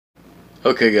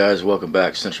Okay guys, welcome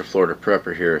back. Central Florida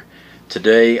Prepper here.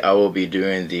 Today I will be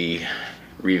doing the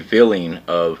revealing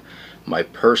of my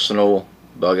personal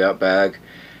bug out bag.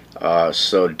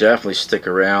 So definitely stick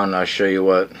around and I'll show you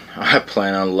what I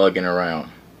plan on lugging around.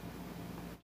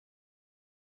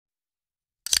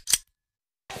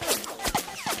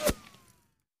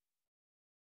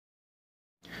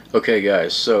 Okay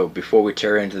guys, so before we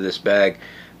tear into this bag,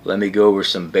 let me go over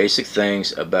some basic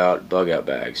things about bug out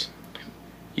bags.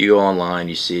 You go online,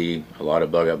 you see a lot of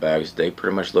bug out bags, they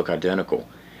pretty much look identical.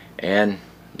 And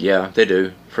yeah, they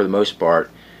do, for the most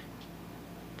part.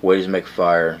 Ways to make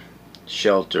fire,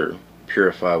 shelter,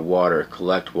 purify water,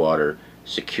 collect water,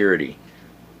 security.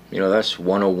 You know, that's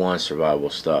 101 survival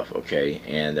stuff, okay?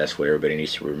 And that's what everybody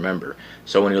needs to remember.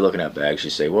 So when you're looking at bags, you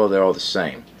say, well, they're all the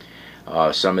same.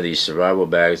 Some of these survival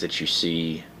bags that you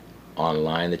see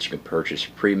online that you can purchase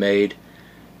pre-made,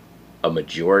 a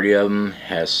majority of them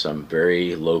has some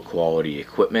very low quality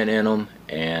equipment in them,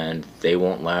 and they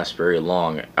won't last very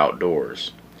long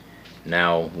outdoors.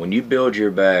 Now, when you build your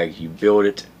bag, you build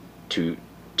it to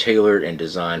tailored and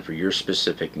designed for your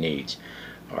specific needs.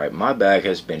 Alright, my bag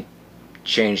has been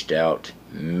changed out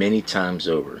many times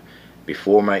over.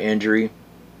 Before my injury,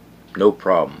 no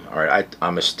problem. Alright,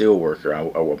 I'm a steel worker.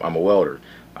 I'm a welder.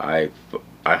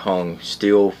 I hung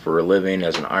steel for a living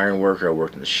as an iron worker. I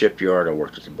worked in the shipyard. I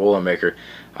worked as a boilermaker.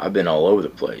 I've been all over the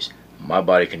place. My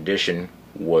body condition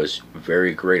was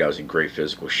very great. I was in great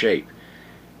physical shape.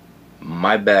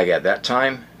 My bag at that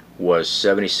time was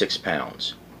 76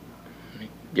 pounds.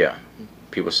 Yeah,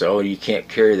 people say, oh, you can't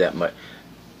carry that much.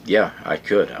 Yeah, I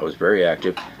could. I was very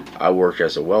active. I worked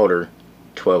as a welder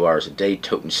 12 hours a day,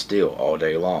 toting steel all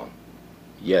day long.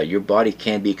 Yeah, your body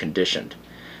can be conditioned.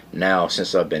 Now,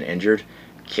 since I've been injured,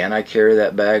 can I carry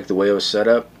that bag the way it was set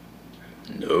up?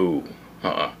 No.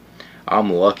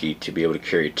 I'm lucky to be able to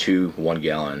carry 2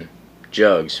 1-gallon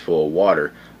jugs full of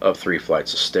water up 3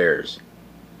 flights of stairs.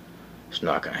 It's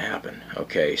not going to happen.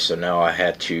 Okay, so now I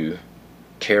had to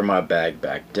tear my bag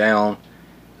back down,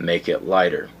 make it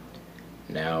lighter.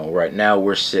 Now, right now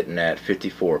we're sitting at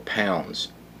 54 pounds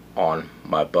on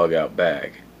my bug out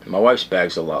bag. My wife's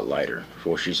bag's a lot lighter.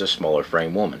 Well, she's a smaller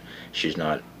frame woman. She's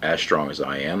not as strong as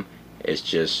I am. It's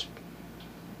just,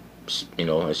 you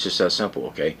know, it's just that simple,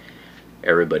 okay?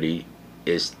 Everybody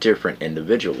is different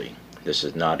individually. This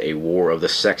is not a war of the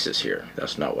sexes here.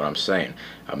 That's not what I'm saying.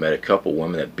 I met a couple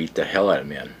women that beat the hell out of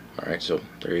men. Alright, so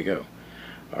there you go.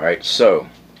 Alright, so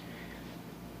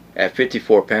at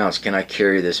 54 pounds, can I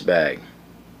carry this bag?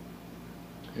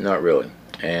 Not really.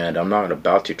 And I'm not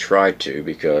about to try to,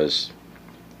 because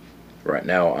right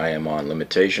now I am on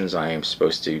limitations. I am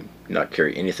supposed to not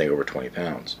carry anything over 20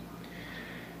 pounds.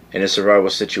 In a survival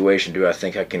situation, do I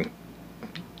think I can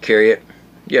carry it?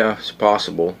 Yeah, it's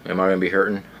possible. Am I going to be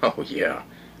hurting? Oh yeah,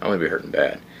 I'm going to be hurting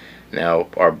bad. Now,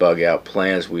 our bug out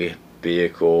plans, we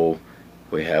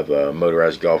have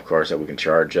motorized golf carts that we can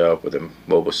charge up with a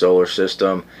mobile solar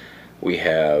system. We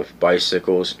have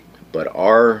bicycles, but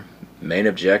our main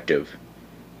objective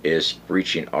is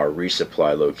reaching our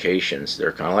resupply locations.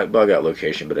 They're kind of like bug out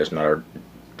location, but it's not our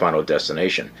final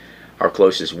destination. Our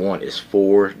closest one is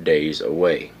 4 days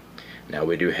away. Now,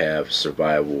 we do have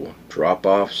survival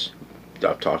drop-offs.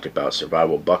 I've talked about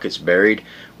survival buckets buried.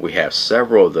 We have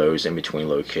several of those in between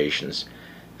locations.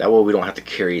 That way we don't have to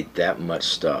carry that much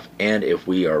stuff. And if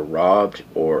we are robbed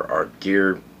or our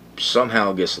gear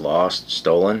somehow gets lost,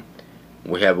 stolen,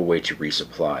 we have a way to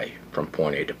resupply from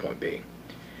point A to point B.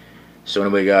 So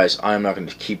anyway guys, I'm not going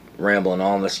to keep rambling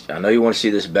on this. I know you want to see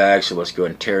this bag, so let's go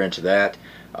ahead and tear into that.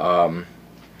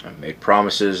 I made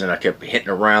promises and I kept hitting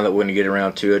around that we wouldn't get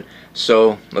around to it.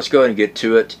 So let's go ahead and get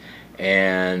to it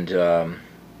and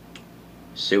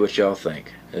see what y'all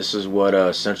think. This is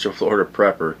what Central Florida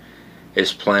Prepper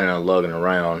is planning on lugging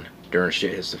around during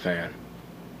shit hits the fan.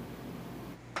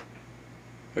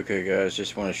 Okay guys,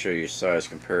 just want to show you size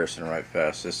comparison right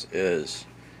fast. This is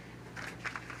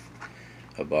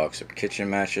a box of kitchen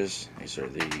matches. These are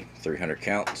the 300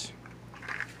 counts.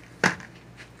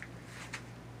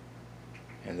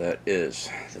 And that is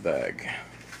the bag.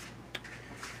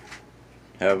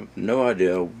 Have no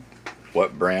idea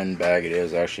what brand bag it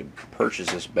is. I actually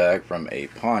purchased this bag from a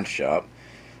pawn shop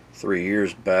 3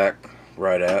 years back,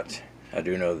 right at. I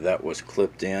do know that was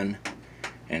clipped in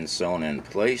and sewn in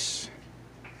place.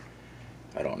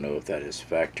 I don't know if that is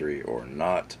factory or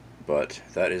not, but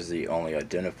that is the only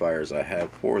identifiers I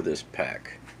have for this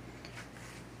pack.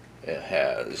 It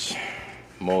has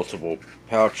multiple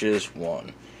pouches,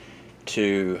 1,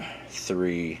 2,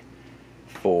 3,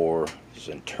 4. There's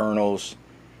internals.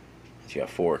 You got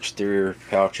 4 exterior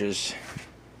pouches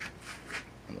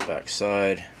on the back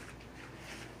side.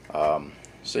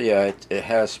 So yeah, it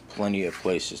has plenty of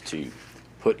places to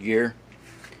put gear.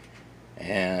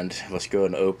 And let's go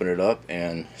ahead and open it up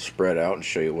and spread out and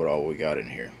show you what all we got in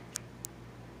here.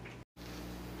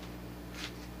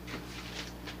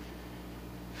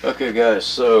 Okay guys,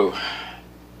 so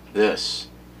this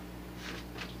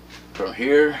from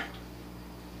here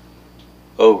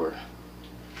over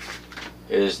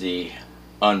is the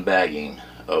unbagging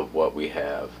of what we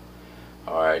have.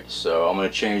 Alright, so I'm going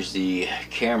to change the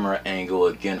camera angle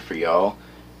again for y'all,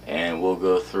 and we'll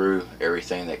go through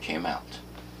everything that came out.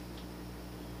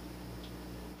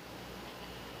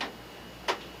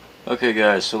 Okay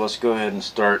guys, so let's go ahead and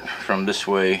start from this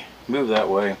way, move that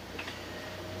way.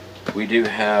 We do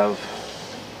have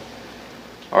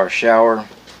our shower.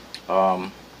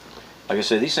 Like I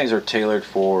said, these things are tailored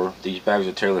for, these bags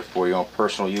are tailored for your own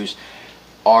personal use.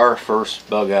 Our first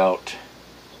bug out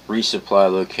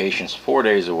resupply locations 4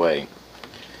 days away,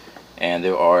 and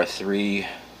there are 3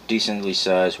 decently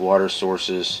sized water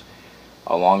sources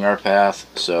along our path,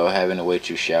 so having a way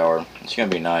to shower, it's going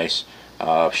to be nice.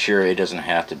 Sure, it doesn't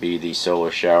have to be the solo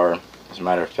shower. As a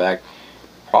matter of fact,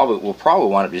 we'll probably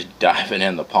wind up just diving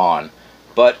in the pond.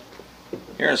 But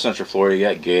here in Central Florida, you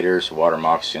got gators, water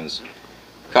moccasins,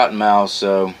 cottonmouths,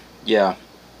 so yeah,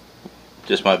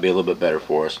 this might be a little bit better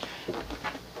for us.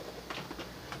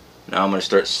 Now I'm going to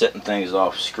start setting things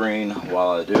off screen while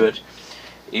I do it.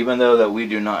 Even though that we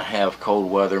do not have cold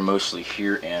weather mostly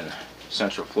here in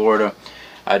Central Florida,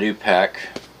 I do pack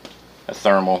a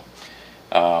thermal.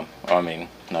 I mean,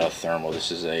 not a thermal,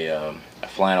 this is a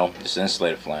flannel. This is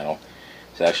insulated flannel.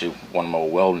 It's actually one of my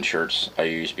welding shirts I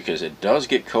use because it does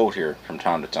get cold here from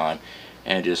time to time,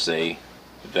 and just a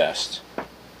vest.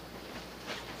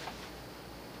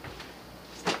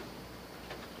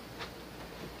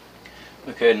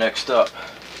 Okay, next up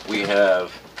we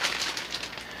have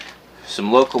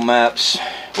some local maps.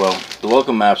 Well, the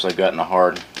local maps I've got in a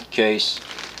hard case.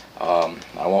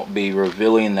 I won't be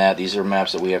revealing that. These are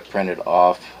maps that we have printed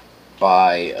off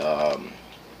by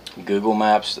Google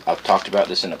Maps. I've talked about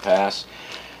this in the past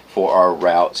for our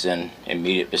routes in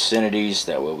immediate vicinities.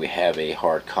 That way we have a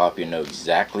hard copy and know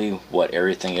exactly what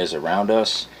everything is around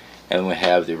us. And we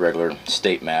have the regular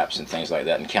state maps and things like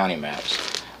that, and county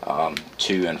maps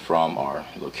to and from our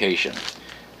location.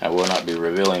 I will not be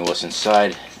revealing what's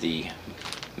inside the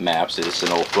maps. It's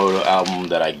an old photo album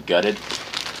that I gutted,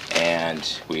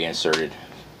 and we inserted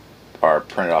our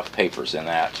printed off papers in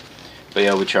that. But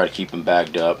yeah, we try to keep them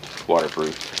bagged up,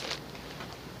 waterproof.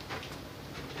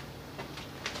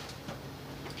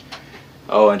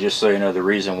 Oh, and just so you know, the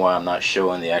reason why I'm not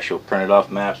showing the actual printed off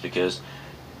maps, because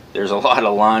there's a lot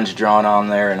of lines drawn on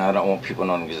there, and I don't want people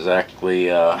knowing exactly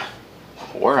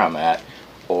where I'm at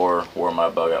or where my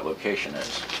bug out location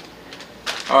is.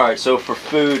 Alright, so for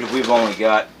food, we've only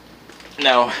got,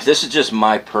 now this is just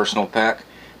my personal pack.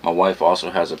 My wife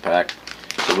also has a pack.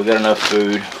 So we got enough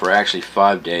food for actually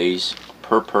 5 days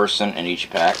per person in each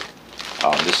pack.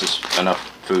 This is enough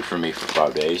food for me for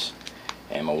 5 days.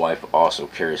 And my wife also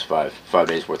carries five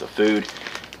days worth of food.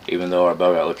 Even though our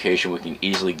bug out location, we can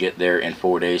easily get there in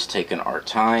 4 days, taking our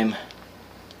time.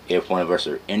 If one of us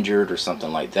are injured or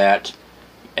something like that,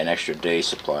 an extra day's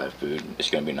supply of food is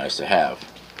going to be nice to have.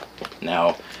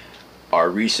 Now, our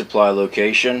resupply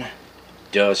location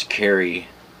does carry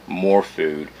more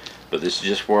food, but this is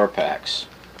just for our packs.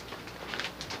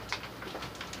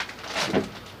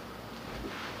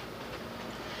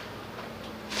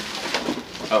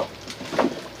 Oh,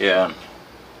 yeah,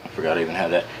 I forgot I even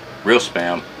had that. Real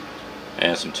Spam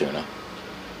and some tuna.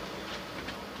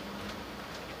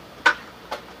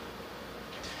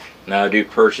 Now I do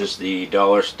purchase the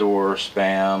dollar store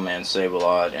Spam and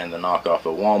Save-A-Lot and the knockoff at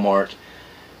Walmart.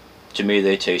 To me,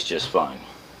 they taste just fine.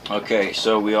 Okay,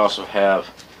 so we also have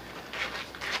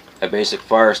a basic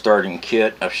fire starting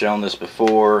kit. I've shown this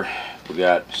before. We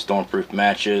got stormproof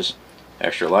matches,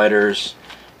 extra lighters,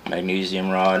 magnesium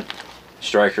rod,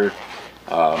 striker.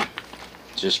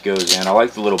 Just goes in. I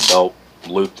like the little belt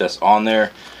loop that's on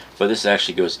there, but this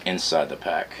actually goes inside the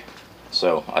pack,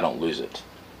 so I don't lose it.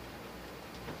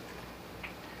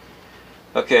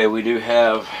 Okay, we do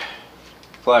have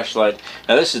flashlight.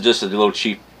 Now this is just a little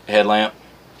cheap headlamp.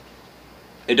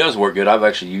 It does work good. I've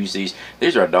actually used these.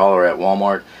 These are $1 at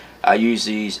Walmart. I use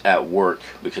these at work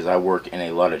because I work in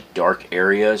a lot of dark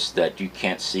areas that you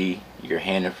can't see your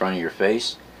hand in front of your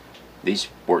face. These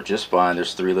work just fine.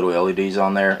 There's 3 little LEDs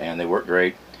on there and they work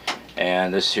great.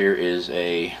 And this here is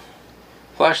a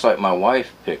flashlight my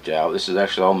wife picked out. This is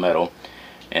actually all metal,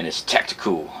 and it's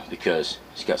tactical because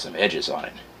it's got some edges on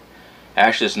it.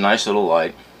 Actually, it's a nice little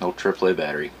light, no AAA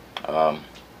battery. So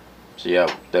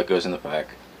yeah, that goes in the pack.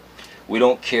 We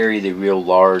don't carry the real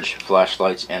large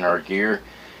flashlights in our gear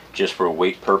just for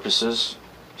weight purposes,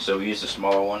 so we use the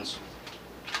smaller ones.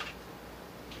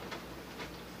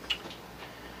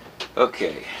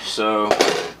 Okay, so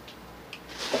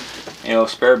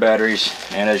spare batteries,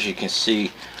 and as you can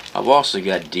see, I've also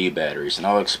got D batteries, and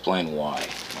I'll explain why.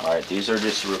 Alright, these are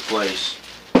just to replace,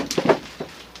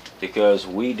 because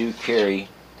we do carry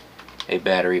a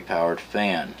battery powered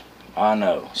fan. I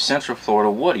know, Central Florida,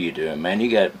 what are you doing, man?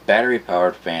 You got battery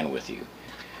powered fan with you.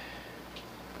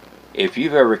 If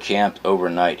you've ever camped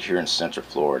overnight here in Central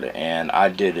Florida, and I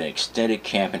did an extended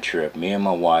camping trip, me and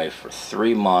my wife, for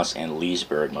 3 months in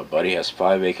Leesburg. My buddy has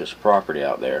 5 acres of property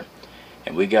out there,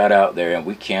 and we got out there and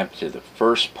we camped to the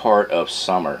first part of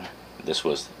summer. This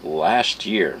was last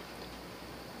year.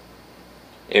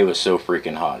 It was so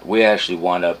freaking hot. We actually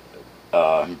wound up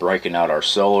breaking out our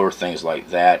solar, things like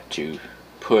that, to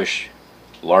push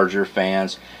larger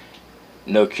fans.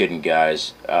 No kidding,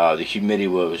 guys. The humidity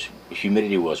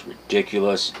was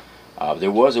ridiculous.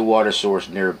 There was a water source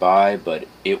nearby, but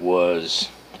it was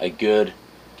a good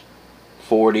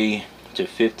 40 to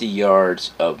 50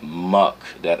 yards of muck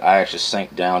that I actually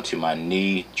sank down to my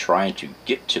knee trying to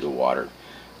get to the water.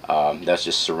 That's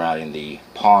just surrounding the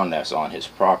pond that's on his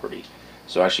property.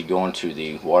 So actually going to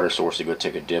the water source to go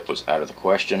take a dip was out of the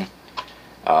question.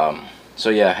 So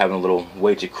yeah, having a little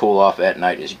way to cool off at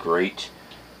night is great.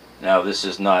 Now this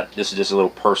is just a little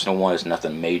personal one. It's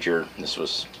nothing major. I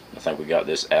think we got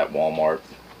this at Walmart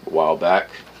a while back.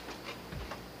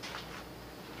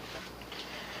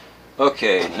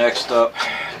 Okay, next up,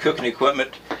 cooking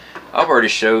equipment. I've already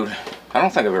showed, I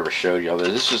don't think I've ever showed y'all this.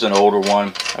 This is an older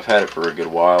one. I've had it for a good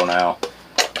while now.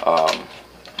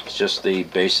 It's just the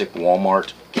basic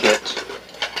Walmart kit.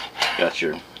 Got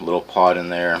your little pot in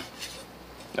there,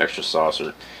 extra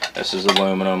saucer. This is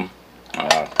aluminum.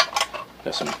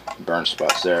 Got some burn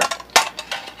spots there.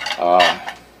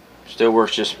 Still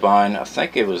works just fine. I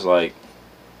think it was like,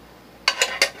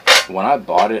 when I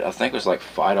bought it, I think it was like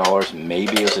 $5.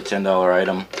 Maybe it was a $10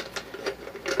 item.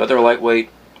 But they're lightweight.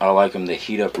 I like them. They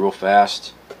heat up real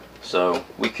fast. So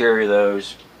we carry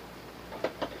those.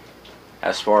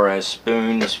 As far as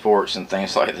spoons, forks, and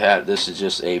things like that, this is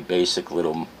just a basic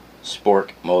little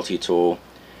spork multi-tool.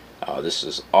 This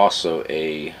is also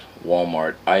a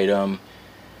Walmart item.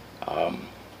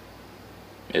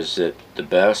 Is it the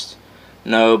best?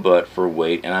 No, but for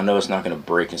weight, and I know it's not going to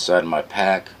break inside of my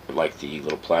pack like the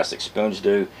little plastic spoons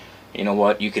do. You know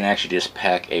what? You can actually just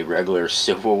pack a regular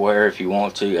silverware if you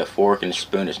want to. A fork and a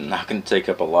spoon is not going to take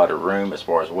up a lot of room as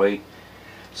far as weight.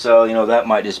 So, that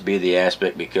might just be the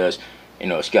aspect, because,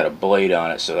 it's got a blade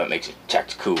on it, so that makes it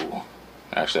tactical.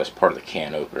 Actually, that's part of the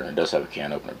can opener. It does have a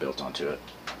can opener built onto it.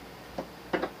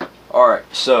 Alright,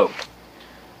 so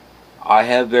I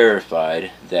have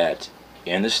verified that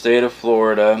in the state of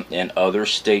Florida and other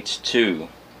states too,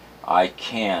 I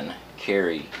can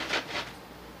carry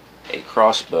a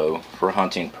crossbow for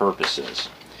hunting purposes.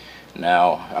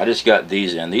 Now, I just got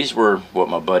these in. These were what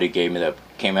my buddy gave me that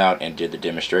came out and did the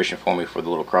demonstration for me for the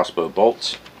little crossbow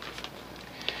bolts.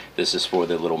 This is for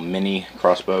the little mini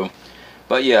crossbow.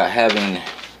 But yeah, having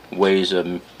ways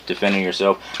of defending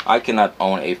yourself. I cannot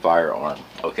own a firearm,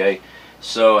 okay?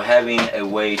 So having a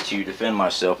way to defend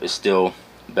myself is still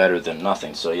better than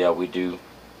nothing. So yeah, we do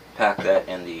pack that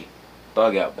in the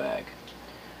bug out bag.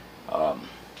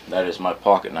 That is my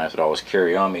pocket knife that I always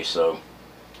carry on me, so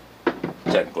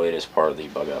technically it is part of the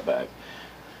bug out bag.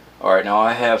 Alright, now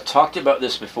I have talked about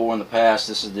this before in the past.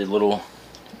 This is the little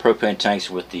propane tanks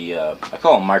with the, I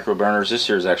call them micro burners. This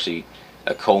here is actually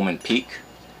a Coleman Peak.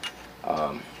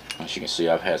 As you can see,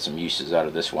 I've had some uses out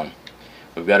of this one.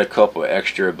 We've got a couple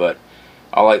extra, but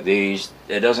I like these.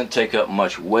 It doesn't take up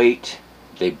much weight.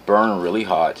 They burn really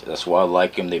hot. That's why I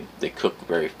like them. They cook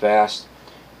very fast.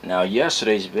 Now,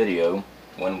 yesterday's video,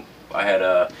 when I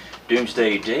had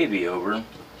Doomsday Davy over,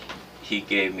 he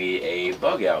gave me a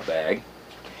bug out bag,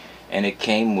 and it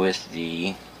came with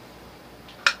the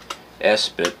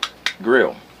S-bit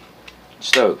grill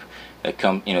stove. That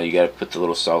you got to put the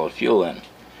little solid fuel in.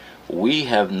 We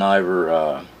have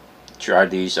never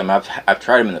tried these. I mean, I've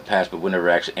tried them in the past, but we never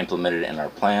actually implemented it in our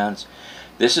plans.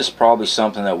 This is probably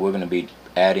something that we're going to be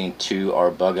adding to our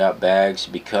bug out bags,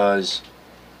 because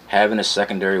having a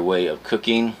secondary way of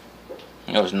cooking,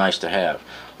 is nice to have.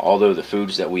 Although the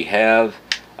foods that we have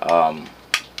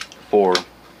for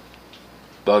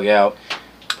bug out,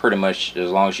 pretty much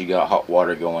as long as you got hot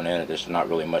water going in it, there's not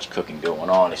really much cooking going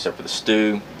on except for the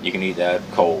stew. You can eat that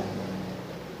cold.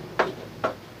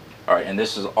 Alright, and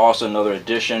this is also another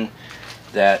addition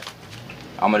that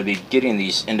I'm going to be getting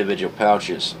these individual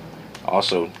pouches.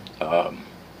 Also,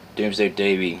 Doomsday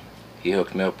Davy he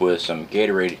hooked me up with some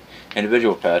Gatorade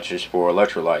individual patches for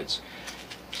electrolytes.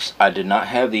 I did not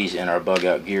have these in our bug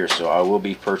out gear, so I will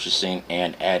be purchasing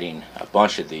and adding a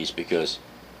bunch of these, because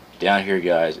down here,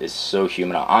 guys, it's so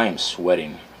humid. I am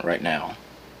sweating right now.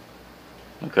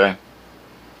 Okay?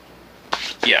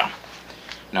 Yeah.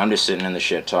 Now I'm just sitting in the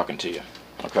shed talking to you.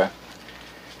 Okay?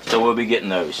 So we'll be getting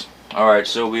those. Alright,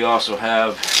 so we also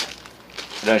have,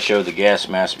 I done showed the gas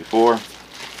mask before.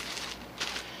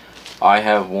 I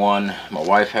have one, my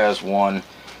wife has one.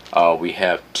 We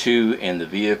have 2 in the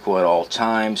vehicle at all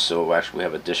times, so actually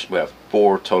we have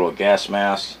 4 total gas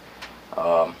masks.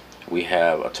 We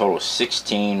have a total of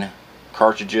 16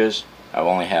 cartridges. I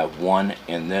only have 1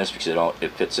 in this because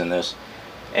it fits in this.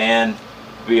 And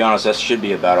to be honest, that should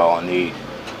be about all I need.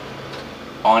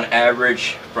 On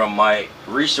average, from my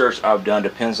research I've done,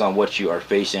 depends on what you are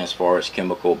facing as far as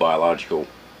chemical, biological,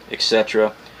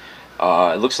 etc.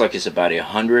 It looks like it's about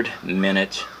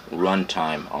 100-minute run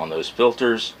time on those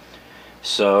filters.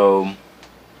 So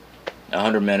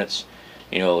 100 minutes,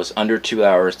 you know, it's under 2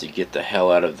 hours to get the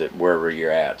hell out of wherever you're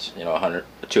at. You know,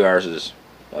 2 hours is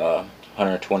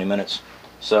 120 minutes.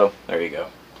 So there you go.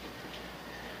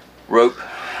 Rope.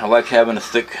 I like having a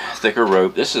thicker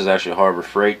rope. This is actually Harbor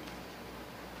Freight.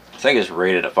 I think it's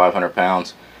rated at 500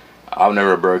 pounds. I've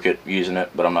never broke it using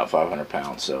it, but I'm not 500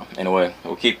 pounds. So anyway,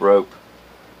 we'll keep rope.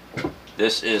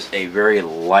 This is a very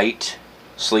light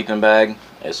sleeping bag.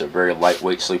 It's a very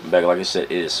lightweight sleeping bag. Like I said,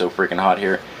 it is so freaking hot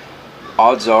here.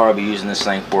 Odds are I'll be using this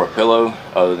thing for a pillow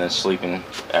other than sleeping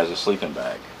as a sleeping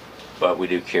bag. But we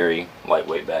do carry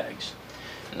lightweight bags.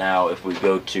 Now if we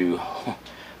go to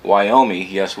Wyoming,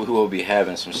 yes, we will be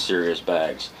having some serious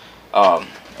bags.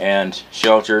 And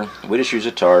shelter, we just use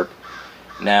a tarp.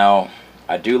 Now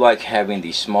I do like having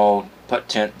the small putt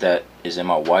tent that is in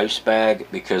my wife's bag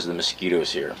because of the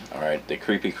mosquitoes here. Alright, the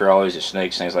creepy crawlies, the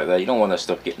snakes, things like that. You don't want that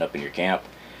stuff getting up in your camp.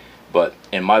 But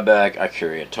in my bag I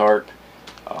carry a tarp.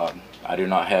 I do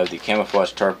not have the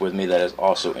camouflage tarp with me. That is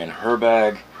also in her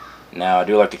bag. Now I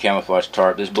do like the camouflage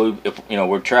tarp. This blue, if you know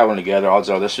we're traveling together, odds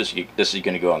are this is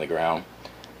going to go on the ground.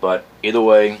 But either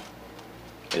way,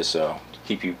 it's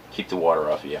keep the water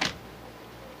off of you.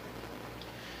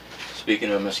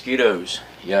 Speaking of mosquitoes,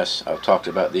 yes, I've talked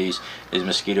about these. These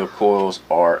mosquito coils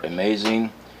are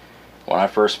amazing. When I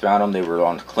first found them, they were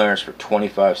on clearance for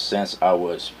 25 cents. I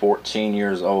was 14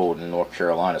 years old in North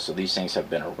Carolina, so these things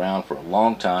have been around for a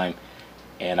long time,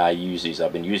 and I use these.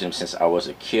 I've been using them since I was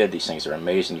a kid. These things are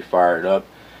amazing. You fire it up,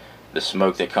 the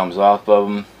smoke that comes off of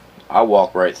them, I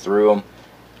walk right through them.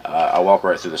 I walk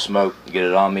right through the smoke, get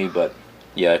it on me, but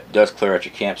yeah, it does clear out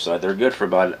your campsite. They're good for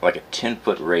about like a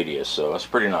 10-foot radius, so that's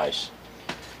pretty nice.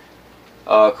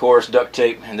 Of course, duct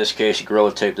tape. In this case,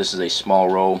 Gorilla Tape. This is a small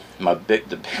roll. The big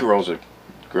rolls of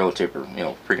Gorilla Tape are, you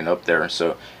know, freaking up there.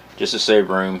 So just to save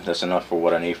room, that's enough for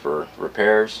what I need for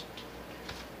repairs.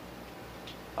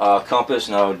 Compass.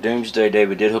 Now, Doomsday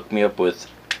David did hook me up with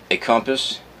a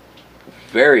compass.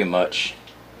 Very much,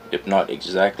 if not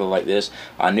exactly like this.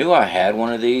 I knew I had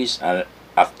one of these. I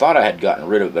thought I had gotten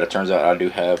rid of it, but it turns out I do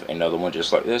have another one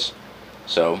just like this.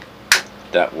 So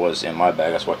that was in my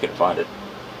bag. That's why I couldn't find it.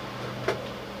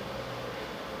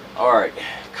 Alright,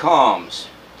 comms.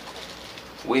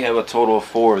 We have a total of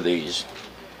 4 of these.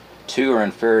 2 are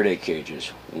in Faraday cages.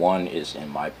 1 is in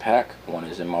my pack. 1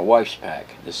 is in my wife's pack.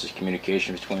 This is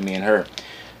communication between me and her.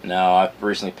 Now, I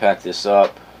recently packed this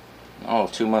up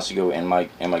 2 months ago. In my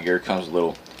gear comes a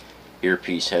little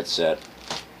earpiece headset.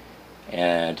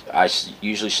 And I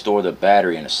usually store the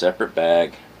battery in a separate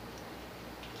bag.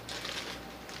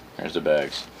 There's the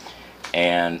bags.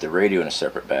 And the radio in a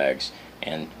separate bags.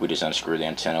 And we just unscrew the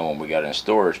antenna when we got it in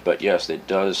storage. But yes, it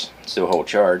does still hold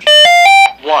charge.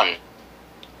 1.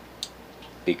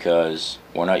 Because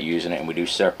we're not using it, and we do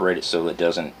separate it so that it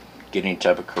doesn't get any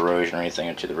type of corrosion or anything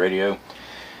into the radio.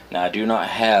 Now, I do not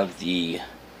have the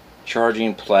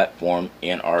charging platform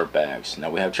in our bags. Now,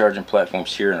 we have charging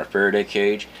platforms here in our Faraday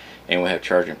cage, and we have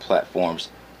charging platforms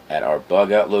at our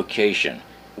bug out location,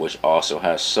 which also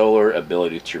has solar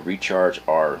ability to recharge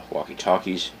our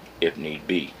walkie-talkies if need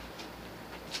be.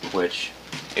 Which,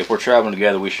 if we're traveling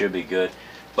together, we should be good.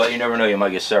 But you never know, you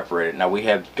might get separated. Now, we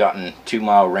have gotten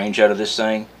 2-mile range out of this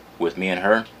thing with me and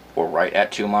her. We're right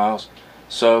at 2 miles.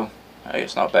 So, hey,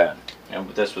 it's not bad. And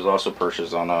this was also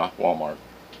purchased on Walmart.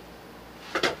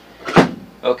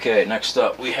 Okay, next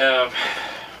up we have,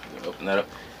 open that up.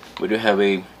 We do have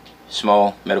a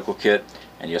small medical kit.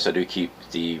 And yes, I do keep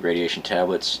the radiation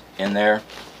tablets in there.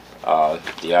 The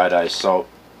iodized salt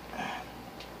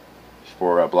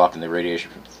for blocking the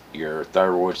radiation from your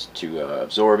thyroids to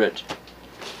absorb it.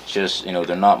 Just, you know,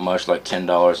 they're not much, like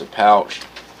 $10 a pouch.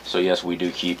 So yes, we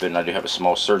do keep it, and I do have a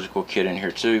small surgical kit in here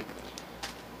too.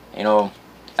 You know,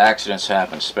 accidents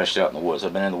happen, especially out in the woods.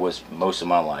 I've been in the woods most of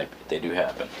my life. They do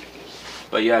happen.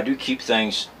 But yeah, I do keep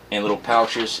things in little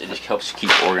pouches. It just helps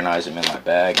keep organizing them in my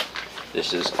bag.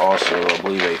 This is also, I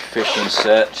believe, a fishing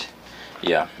set.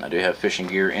 Yeah, I do have fishing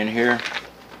gear in here.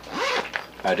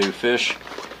 I do fish.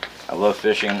 I love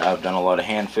fishing. I've done a lot of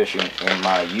hand fishing in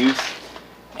my youth,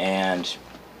 and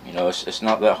you know, it's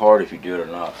not that hard if you do it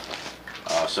enough.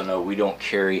 So no, we don't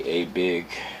carry a big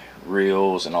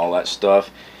reels and all that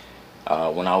stuff.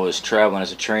 When I was traveling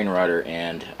as a train rider,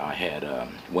 and I had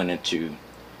went into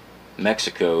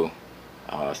Mexico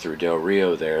through Del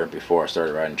Rio there before I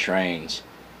started riding trains,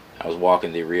 I was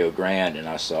walking the Rio Grande and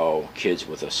I saw kids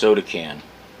with a soda can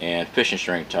and fishing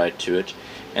string tied to it,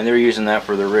 and they were using that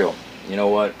for their reel. You know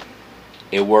what?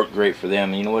 It worked great for them,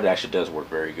 and you know what? It actually does work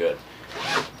very good.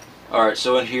 Alright,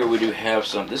 so in here we do have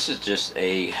some, this is just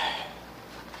a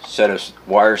set of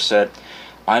wire set.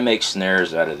 I make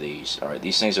snares out of these. Alright,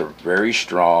 these things are very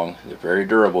strong, they're very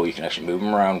durable, you can actually move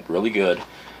them around really good.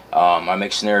 I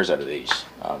make snares out of these.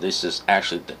 This is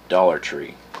actually the Dollar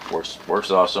Tree.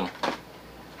 Works awesome.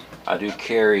 I do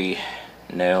carry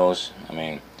nails. I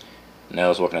mean,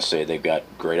 nails, what can I say, they've got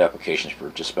great applications for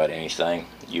just about anything.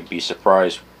 You'd be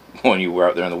surprised when you were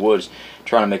out there in the woods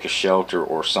trying to make a shelter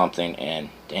or something, and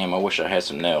damn, I wish I had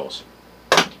some nails.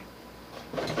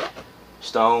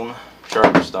 Stone,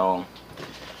 sharpened stone.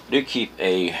 I do keep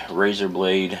a razor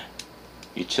blade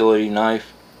utility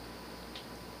knife.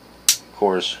 Of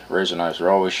course, razor knives are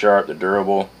always sharp, they're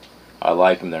durable. I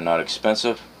like them, they're not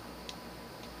expensive.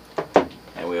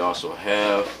 And we also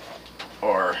have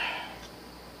our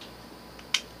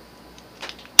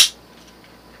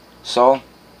saw.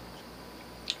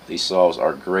 These saws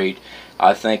are great.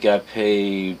 I think I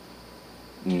paid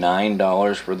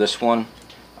 $9 for this one.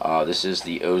 This is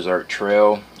the Ozark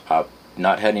Trail. I've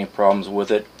not had any problems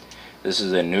with it. This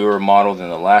is a newer model than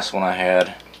the last one I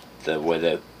had. The way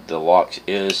that the lock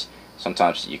is,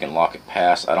 sometimes you can lock it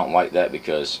past. I don't like that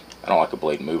because I don't like a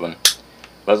blade moving.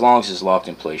 But as long as it's locked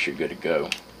in place, you're good to go.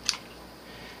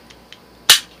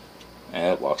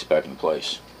 And it locks back in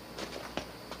place.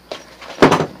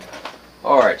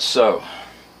 Alright, so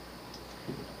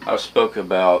I spoke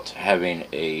about having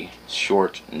a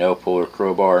short nail puller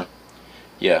crowbar.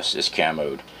 Yes, it's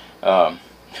camoed.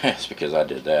 It's because I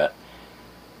did that.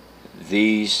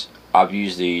 These, I've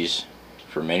used these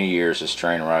for many years as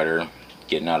train rider,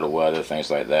 getting out of weather,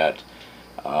 things like that.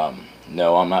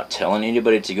 No, I'm not telling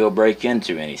anybody to go break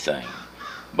into anything.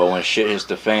 But when shit hits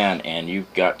the fan and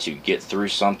you've got to get through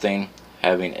something,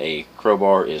 having a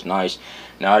crowbar is nice.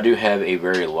 Now I do have a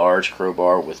very large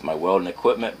crowbar with my welding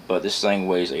equipment, but this thing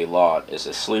weighs a lot. It's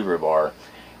a sleever bar,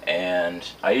 and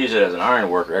I use it as an iron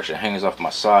worker. Actually, it hangs off my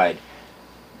side,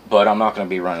 but I'm not going to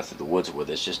be running through the woods with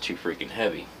it. It's just too freaking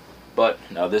heavy. But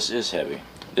now this is heavy.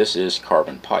 This is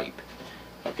carbon pipe.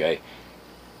 Okay.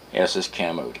 Yes, it's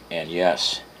camoed, and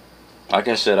yes, like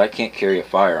I said, I can't carry a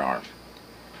firearm.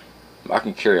 I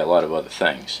can carry a lot of other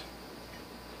things,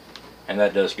 and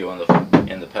that does go in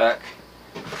the pack.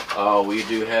 We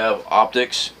do have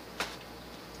optics,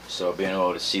 so being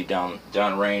able to see down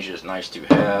range is nice to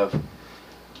have.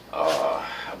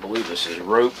 I believe this is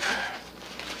rope.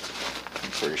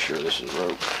 I'm pretty sure this is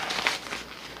rope.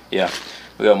 Yeah,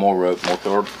 we got more rope,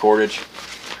 more cordage.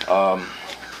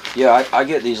 Yeah, I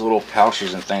get these little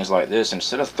pouches and things like this.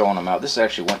 Instead of throwing them out, this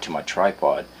actually went to my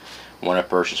tripod when I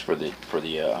purchased for the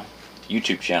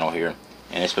YouTube channel here,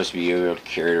 and it's supposed to be able to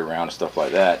carry it around and stuff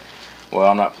like that. Well,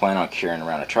 I'm not planning on carrying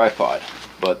around a tripod,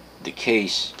 but the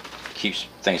case keeps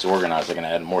things organized. I can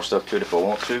add more stuff to it if I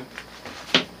want to.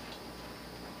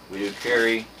 We do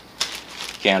carry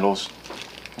candles.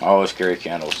 I always carry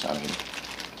candles. I mean,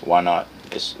 why not?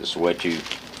 It's a way to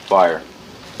fire.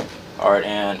 Alright,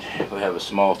 and we have a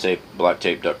small tape, black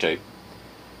tape, duct tape.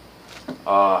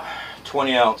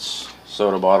 20-ounce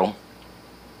soda bottle.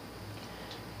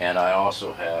 And I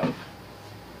also have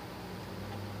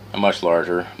a much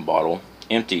larger bottle,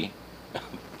 empty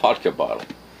vodka bottle.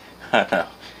 I know.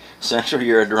 Essentially,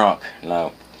 you're a drunk.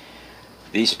 No.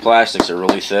 These plastics are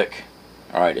really thick.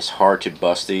 Alright, it's hard to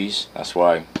bust these. That's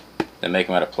why they make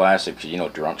them out of plastic, because you know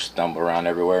drunks stumble around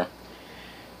everywhere.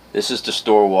 This is to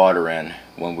store water in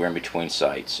when we're in between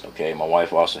sites. Okay, my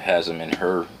wife also has them in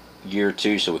her gear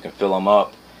too, so we can fill them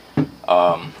up.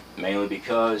 Mainly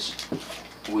because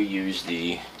we use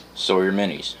the Sawyer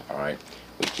Minis. Alright,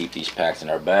 we keep these packed in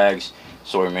our bags.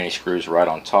 Sawyer Mini screws right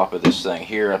on top of this thing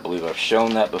here. I believe I've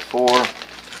shown that before,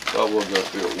 but we'll go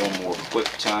through it one more quick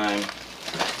time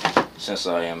since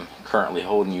I am currently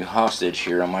holding you hostage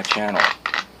here on my channel.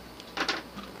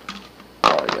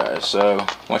 Alright guys, so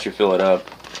once you fill it up,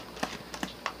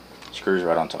 screws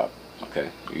right on top. Okay,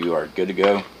 you are good to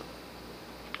go.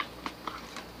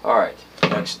 Alright,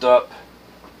 next up,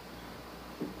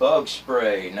 bug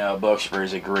spray. Now, bug spray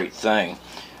is a great thing.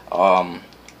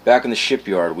 Back in the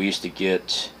shipyard, we used to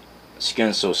get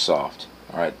Skin So Soft.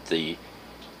 Alright, the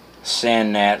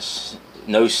sand gnats,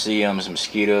 no-see-ums,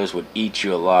 mosquitoes would eat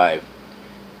you alive.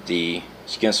 The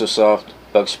Skin So Soft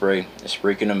bug spray is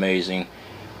freaking amazing.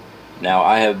 Now,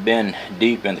 I have been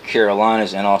deep in the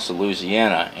Carolinas and also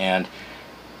Louisiana, and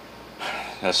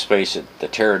let's face it, the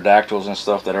pterodactyls and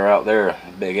stuff that are out there,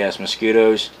 big ass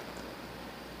mosquitoes,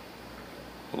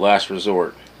 last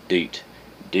resort, DEET.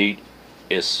 DEET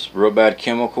is real bad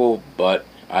chemical, but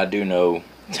I do know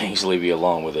things leave you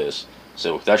alone with this.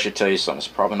 So that should tell you something. It's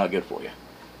probably not good for you.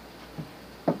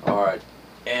 Alright,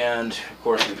 and of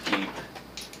course we keep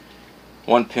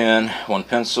one pen, one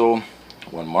pencil,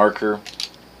 one marker.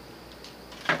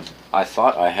 I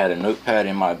thought I had a notepad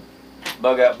in my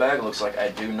bug out bag. Looks like I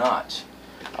do not.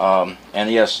 And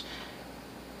yes,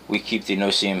 we keep the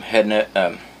no-see-um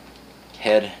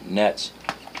head nets.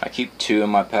 I keep 2 in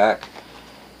my pack.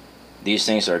 These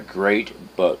things are great,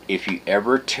 but if you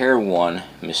ever tear one,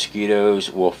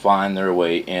 mosquitoes will find their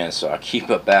way in. So I keep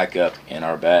a backup in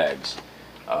our bags.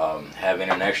 Having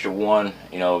an extra one,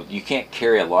 you know, you can't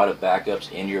carry a lot of backups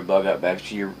in your bug out bags.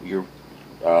 So you're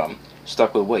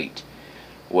stuck with weight.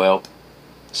 Well,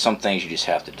 some things you just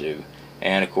have to do.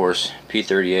 And of course,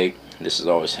 P38. This is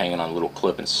always hanging on a little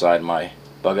clip inside my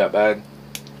bug out bag.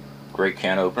 Great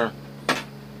can opener.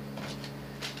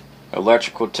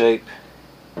 Electrical tape.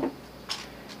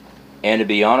 And to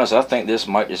be honest, I think this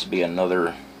might just be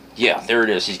another... Yeah, there it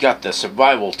is. He's got the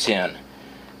survival tin.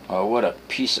 Oh, what a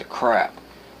piece of crap.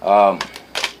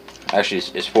 Actually,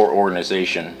 it's for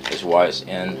organization is why it's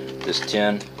in this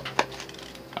tin.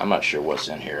 I'm not sure what's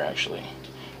in here, actually.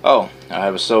 Oh, I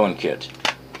have a sewing kit.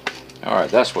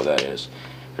 Alright, that's what that is.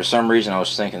 For some reason, I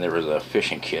was thinking there was a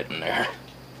fishing kit in there.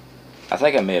 I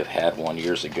think I may have had one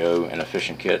years ago in a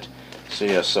fishing kit. So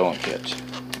yeah, sewing kit.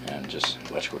 And just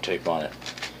electrical tape on it.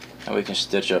 And we can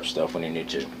stitch up stuff when you need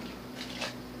to.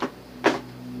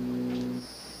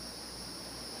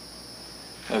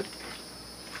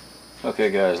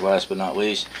 Okay guys, last but not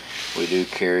least, we do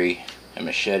carry a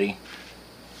machete.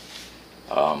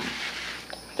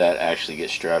 That actually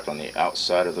gets strapped on the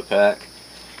outside of the pack.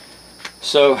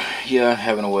 So yeah,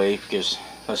 having a way, because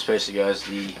let's face it guys,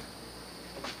 the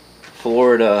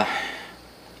Florida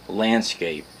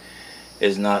landscape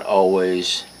is not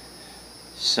always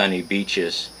sunny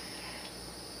beaches.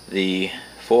 The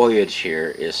foliage here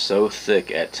is so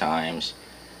thick at times,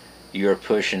 you're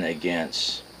pushing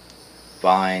against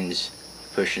vines,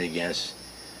 pushing against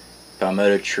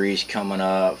palmetto trees coming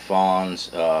up, fawns,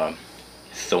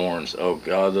 thorns. Oh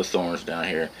god, the thorns down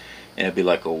here, and it'd be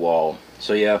like a wall.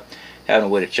 So yeah, having a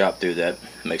way to chop through that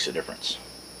makes a difference.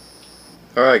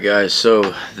 Alright guys,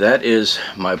 so that is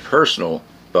my personal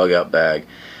bug out bag.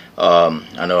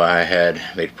 I know I had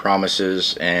made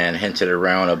promises and hinted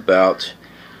around about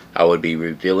I would be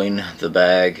revealing the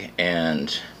bag,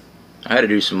 and I had to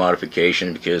do some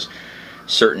modification because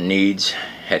certain needs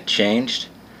had changed.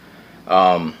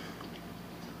 I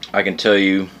can tell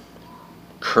you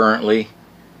currently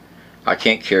I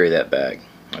can't carry that bag.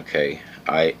 Okay,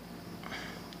 I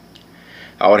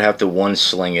would have to one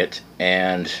sling it,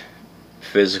 and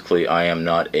physically I am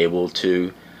not able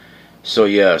to. So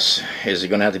yes, is it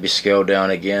going to have to be scaled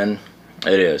down again?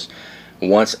 It is.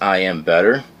 Once I am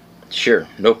better, sure,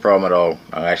 no problem at all.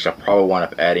 Actually, I'll probably wind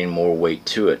up adding more weight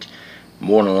to it.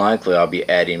 More than likely I'll be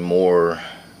adding more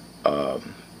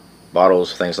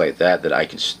bottles, things like that, that I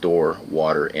can store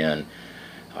water in,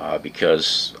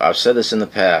 because I've said this in the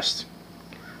past,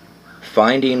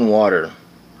 finding water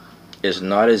is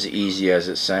not as easy as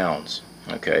it sounds.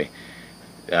 Okay,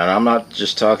 and I'm not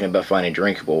just talking about finding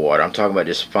drinkable water, I'm talking about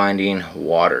just finding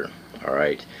water.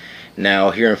 Alright,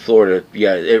 now here in Florida,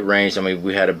 yeah, it rains. I mean,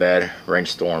 we had a bad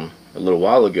rainstorm a little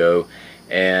while ago,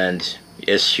 and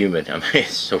it's humid. I mean,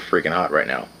 it's so freaking hot right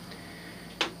now.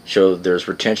 So there's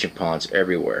retention ponds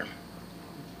everywhere,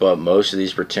 but most of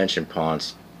these retention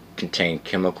ponds contain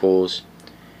chemicals,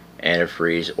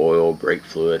 antifreeze, oil, brake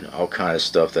fluid, all kind of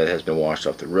stuff that has been washed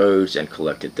off the roads and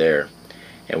collected there.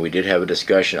 And we did have a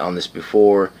discussion on this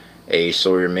before. A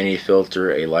Sawyer mini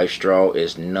filter, a life straw,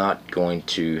 is not going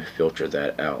to filter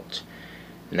that out.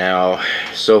 Now,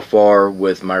 so far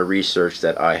with my research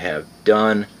that I have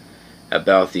done,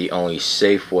 about the only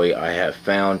safe way I have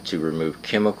found to remove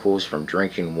chemicals from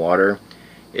drinking water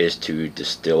is to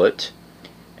distill it,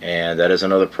 and that is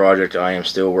another project I am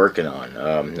still working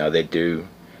on. Now they do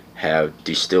have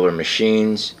distiller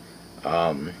machines.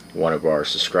 One of our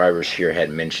subscribers here had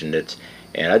mentioned it,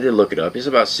 and I did look it up. It's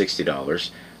about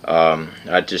 $60.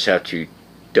 I just have to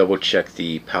double check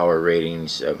the power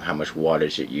ratings of how much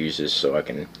wattage it uses so I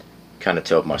can kind of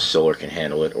tell if my solar can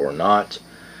handle it or not.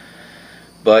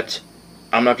 But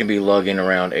I'm not going to be lugging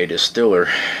around a distiller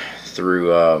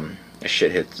through a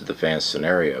shit hits the fan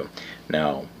scenario.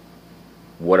 Now,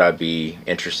 would I be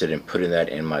interested in putting that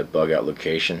in my bug out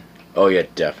location? Oh yeah,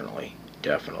 definitely,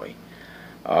 definitely.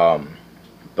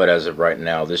 But as of right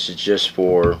now, this is just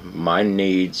for my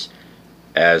needs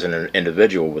as an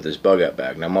individual with this bug out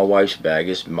bag. Now my wife's bag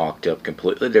is mocked up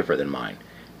completely different than mine.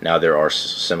 Now there are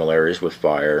similarities with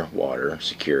fire, water,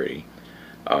 security,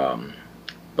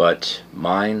 but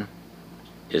mine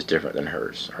is different than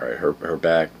hers. All right,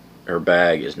 her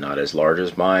bag is not as large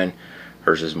as mine.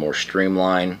 Hers is more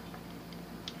streamlined,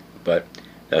 but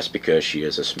that's because she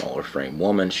is a smaller frame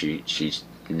woman. She's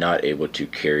not able to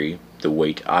carry the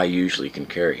weight I usually can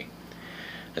carry.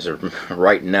 As of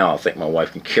right now, I think my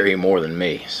wife can carry more than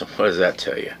me. So what does that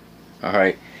tell you?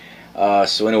 Alright,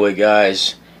 so anyway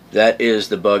guys, that is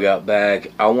the bug out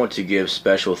bag. I want to give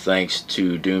special thanks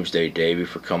to Doomsday Davey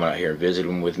for coming out here and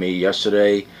visiting with me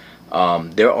yesterday.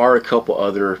 There are a couple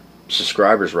other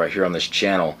subscribers right here on this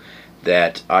channel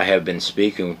that I have been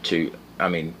speaking to,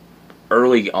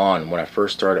 early on when I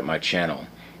first started my channel,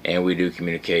 and we do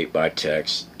communicate by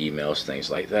text, emails,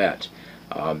 things like that.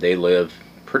 They live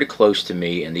pretty close to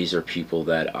me, and these are people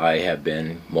that I have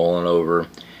been mulling over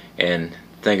and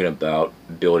thinking about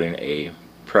building a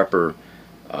prepper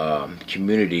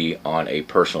community on a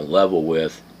personal level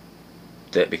with,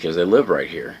 that because they live right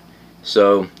here.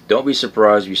 So don't be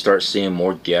surprised if you start seeing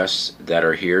more guests that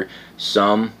are here.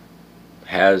 Some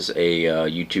has a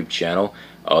YouTube channel,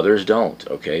 others don't.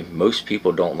 Okay, most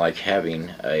people don't like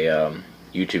having a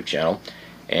YouTube channel,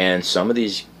 and some of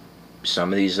these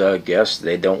guests,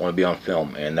 they don't want to be on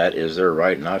film, and that is their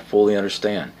right, and I fully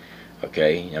understand.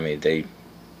 Okay, they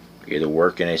either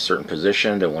work in a certain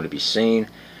position, they want to be seen,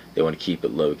 they want to keep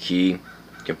it low key.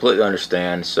 Completely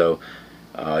understand. So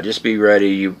just be ready.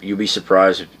 You'll be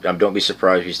surprised. Don't be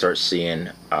surprised if you start seeing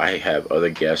I have other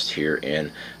guests here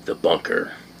in the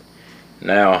bunker.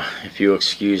 Now, if you'll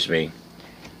excuse me,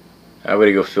 I'm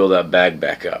gonna go fill that bag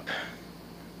back up.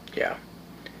 Yeah.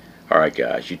 Alright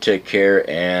guys, you take care,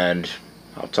 and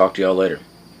I'll talk to y'all later.